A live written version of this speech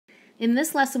In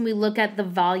this lesson, we look at the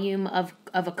volume of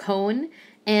a cone,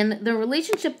 and the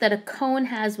relationship that a cone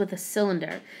has with a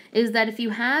cylinder is that if you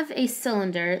have a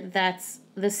cylinder that's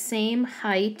the same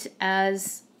height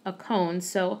as a cone,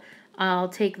 so I'll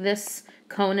take this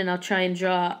cone and I'll try and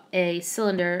draw a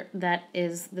cylinder that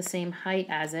is the same height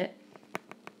as it.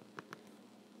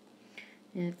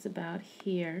 And it's about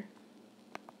here.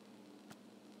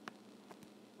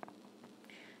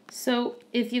 So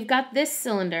if you've got this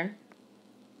cylinder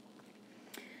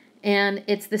and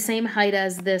it's the same height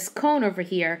as this cone over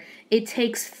here, it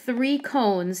takes 3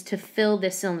 cones to fill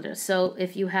this cylinder. So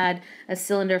if you had a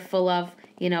cylinder full of,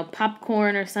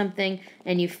 popcorn or something,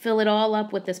 and you fill it all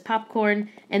up with this popcorn,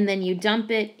 and then you dump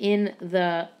it in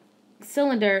the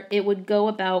cylinder, it would go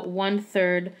about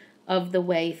 1/3 of the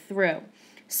way through.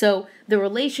 So the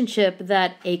relationship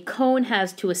that a cone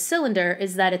has to a cylinder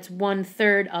is that it's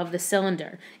 1/3 of the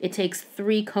cylinder. It takes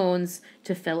 3 cones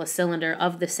to fill a cylinder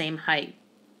of the same height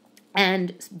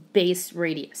and base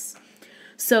radius.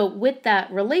 So with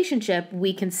that relationship,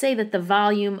 we can say that the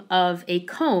volume of a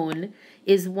cone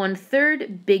is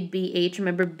 1/3 big BH.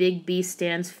 Remember, big B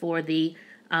stands for the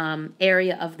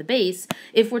area of the base.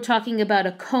 If we're talking about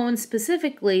a cone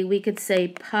specifically, we could say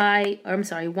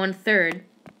 1/3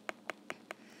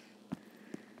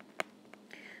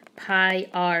 pi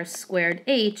r squared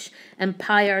h, and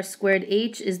pi r squared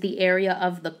h is the area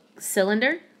of the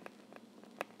cylinder.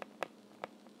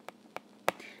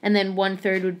 And then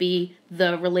 1/3 would be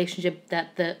the relationship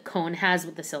that the cone has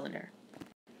with the cylinder.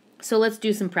 So let's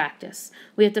do some practice.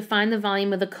 We have to find the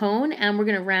volume of the cone, and we're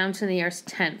going to round to the nearest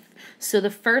tenth. So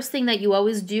the first thing that you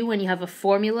always do when you have a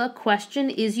formula question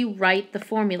is you write the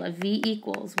formula. V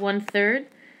equals 1/3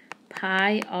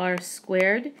 pi r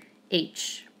squared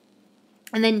h.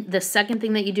 And then the second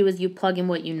thing that you do is you plug in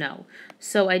what you know.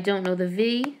 So I don't know the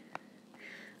V.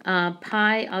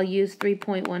 Pi, I'll use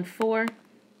 3.14.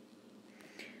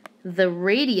 The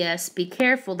radius, be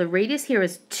careful, the radius here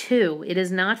is 2. It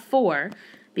is not 4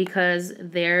 because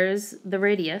there's the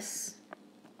radius.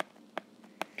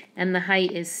 And the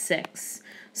height is 6.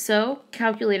 So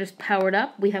calculator's powered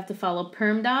up. We have to follow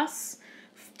PERMDAS.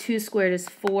 2 squared is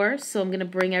 4, so I'm going to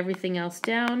bring everything else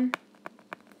down.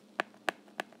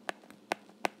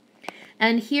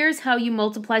 And here's how you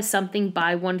multiply something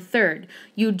by 1/3.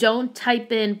 You don't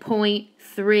type in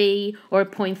 0.3 or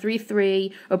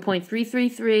 0.33 or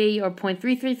 0.333 or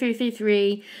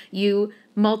 0.33333. You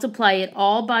multiply it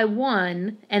all by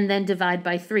 1 and then divide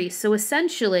by 3. So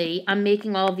essentially, I'm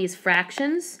making all of these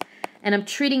fractions, and I'm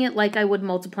treating it like I would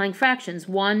multiplying fractions.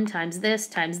 1 times this,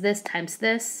 times this, times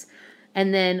this,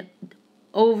 and then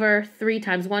over 3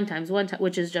 times 1 times 1,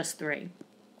 which is just 3.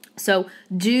 So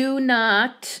do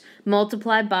not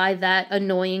multiply by that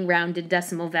annoying rounded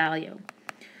decimal value.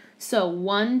 So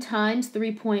 1 times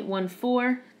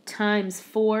 3.14 times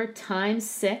 4 times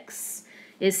 6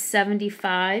 is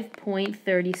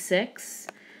 75.36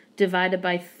 divided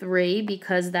by 3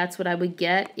 because that's what I would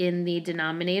get in the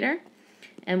denominator.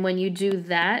 And when you do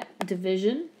that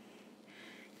division,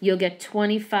 you'll get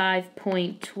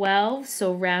 25.12,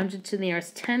 so rounded to the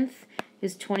nearest tenth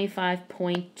is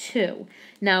 25.2.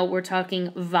 Now we're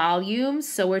talking volumes,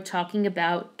 so we're talking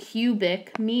about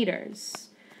cubic meters.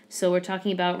 So we're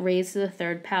talking about raised to the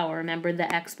 3rd power. Remember,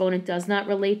 the exponent does not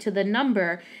relate to the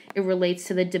number, it relates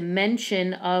to the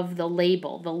dimension of the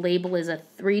label. The label is a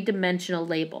 3-dimensional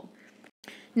label.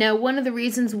 Now, one of the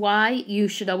reasons why you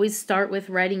should always start with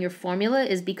writing your formula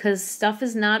is because stuff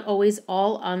is not always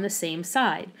all on the same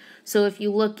side. So if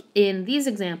you look in these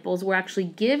examples, we're actually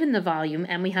given the volume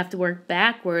and we have to work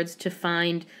backwards to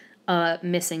find a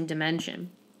missing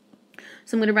dimension.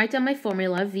 So I'm going to write down my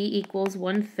formula, V equals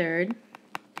 1/3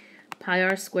 pi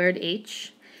r squared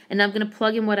h, and I'm going to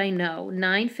plug in what I know.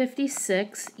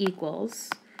 956 equals,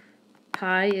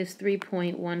 pi is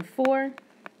 3.14,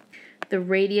 the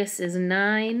radius is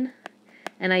 9,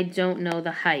 and I don't know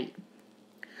the height.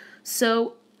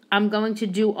 So I'm going to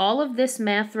do all of this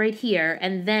math right here,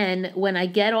 and then when I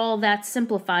get all that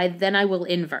simplified, then I will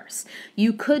inverse.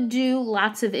 You could do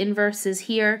lots of inverses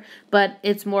here, but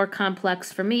it's more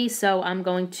complex for me, so I'm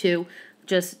going to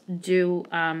just do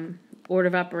order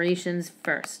of operations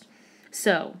first.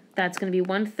 So that's going to be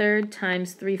 1/3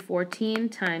 times 314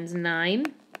 times 9.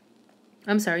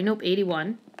 I'm sorry, nope,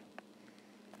 81.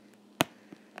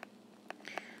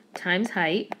 Times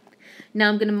height. Now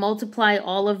I'm going to multiply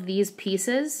all of these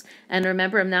pieces, and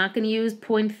remember, I'm not going to use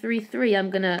 0.33. I'm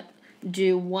going to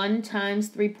do 1 times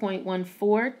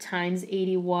 3.14 times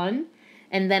 81,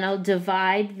 and then I'll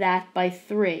divide that by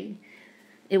 3.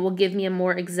 It will give me a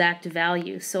more exact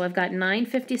value. So I've got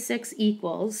 956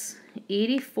 equals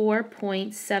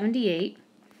 84.78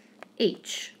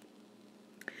 H.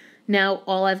 Now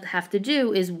all I have to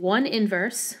do is 1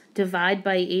 inverse, divide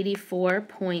by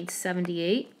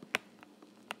 84.78.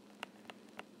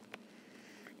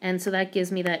 And so that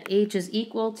gives me that h is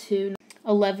equal to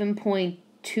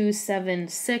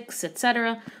 11.276,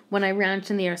 etc. When I round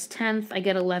to the nearest tenth, I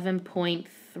get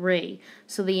 11.3.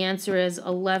 So the answer is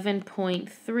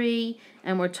 11.3,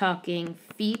 and we're talking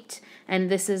feet.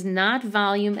 And this is not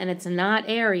volume, and it's not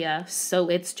area, so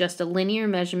it's just a linear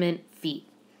measurement, feet.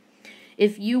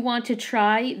 If you want to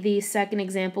try the second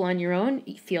example on your own,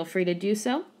 feel free to do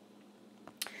so.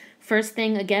 First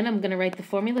thing, again, I'm going to write the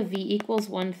formula. V equals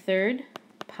 1/3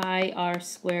 pi r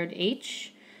squared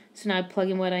h. So now I plug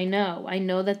in what I know. I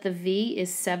know that the V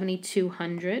is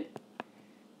 7,200.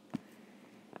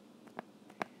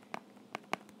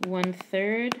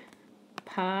 1/3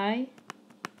 pi.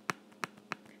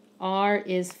 R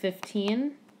is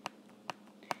 15.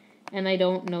 And I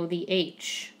don't know the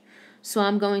h. So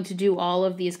I'm going to do all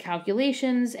of these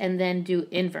calculations and then do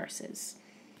inverses.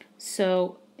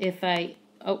 So if I,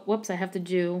 I have to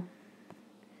do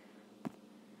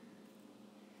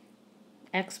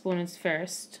exponents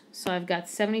first. So I've got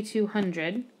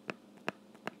 7,200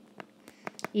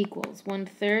 equals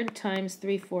 1/3 times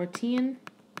 314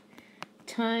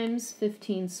 times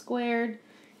 15 squared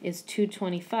is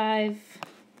 225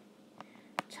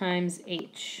 times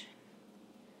h.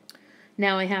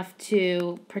 Now I have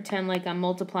to pretend like I'm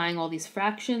multiplying all these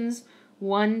fractions.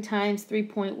 1 times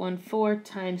 3.14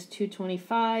 times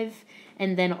 225,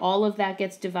 and then all of that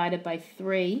gets divided by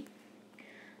 3.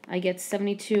 I get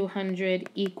 7,200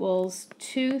 equals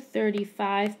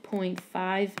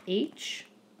 235.5 h.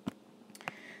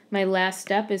 My last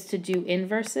step is to do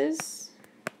inverses.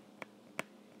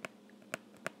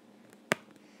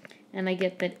 And I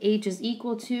get that h is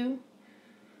equal to,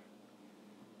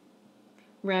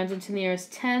 rounded to the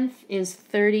nearest tenth, is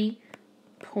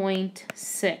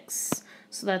 30.6.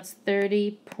 So that's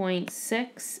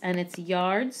 30.6, and it's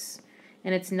yards.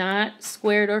 And it's not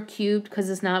squared or cubed because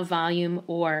it's not volume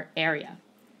or area.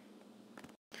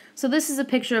 So this is a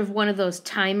picture of one of those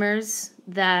timers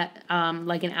that,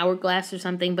 like an hourglass or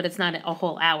something, but it's not a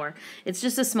whole hour. It's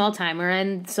just a small timer.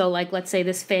 And so, like, let's say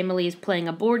this family is playing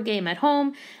a board game at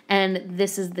home, and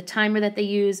this is the timer that they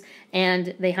use,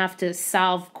 and they have to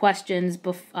solve questions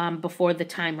before the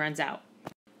time runs out.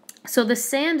 So the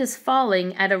sand is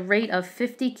falling at a rate of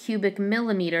 50 cubic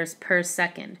millimeters per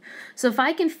second. So if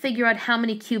I can figure out how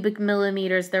many cubic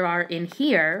millimeters there are in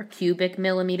here, cubic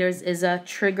millimeters is a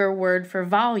trigger word for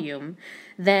volume,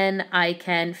 then I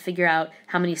can figure out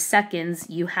how many seconds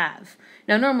you have.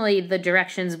 Now normally the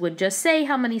directions would just say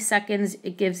how many seconds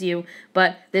it gives you,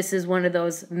 but this is one of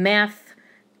those math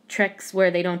tricks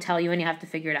where they don't tell you and you have to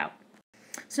figure it out.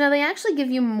 So now they actually give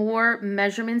you more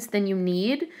measurements than you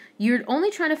need. You're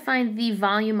only trying to find the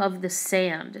volume of the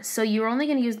sand. So you're only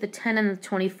going to use the 10 and the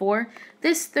 24.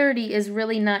 This 30 is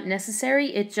really not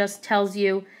necessary. It just tells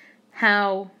you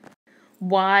how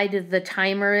wide the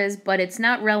timer is, but it's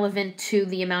not relevant to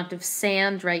the amount of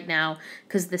sand right now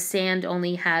because the sand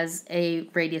only has a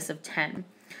radius of 10.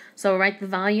 So I'll write the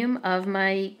volume of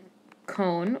my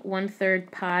cone, 1/3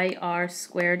 pi r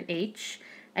squared h,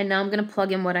 and now I'm going to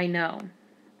plug in what I know.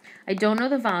 I don't know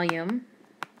the volume.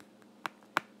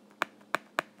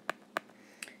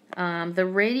 The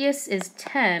radius is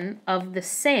 10 of the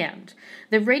sand.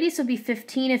 The radius would be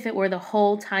 15 if it were the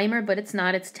whole timer, but it's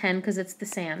not. It's 10 because it's the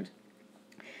sand.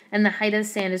 And the height of the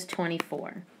sand is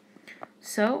 24.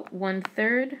 So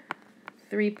 1/3,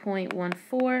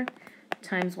 3.14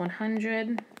 times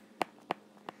 100.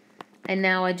 And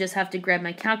now I just have to grab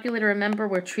my calculator. Remember,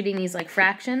 we're treating these like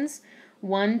fractions.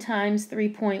 1 times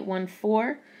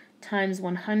 3.14 times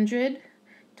 100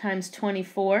 times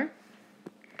 24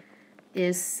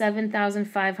 is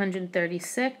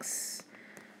 7,536.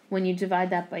 When you divide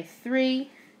that by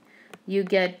 3, you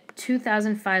get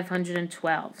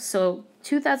 2,512. So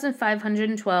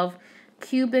 2,512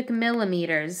 cubic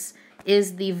millimeters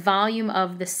is the volume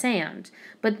of the sand.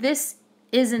 But this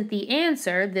isn't the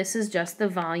answer. This is just the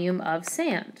volume of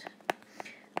sand.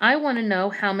 I want to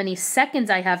know how many seconds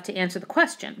I have to answer the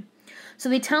question. So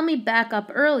they tell me back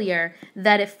up earlier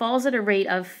that it falls at a rate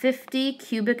of 50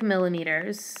 cubic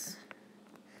millimeters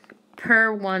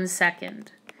per 1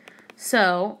 second.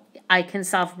 So I can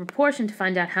solve a proportion to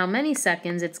find out how many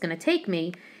seconds it's going to take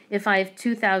me if I have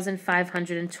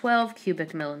 2,512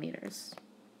 cubic millimeters.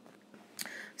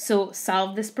 So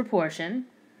solve this proportion.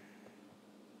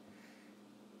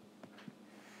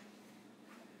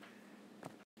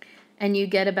 And you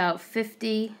get about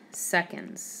 50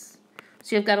 seconds.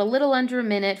 So you've got a little under a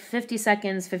minute, 50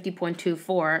 seconds,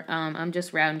 50.24, I'm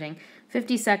just rounding,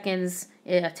 50 seconds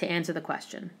to answer the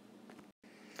question.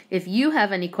 If you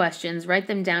have any questions, write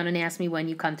them down and ask me when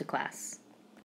you come to class.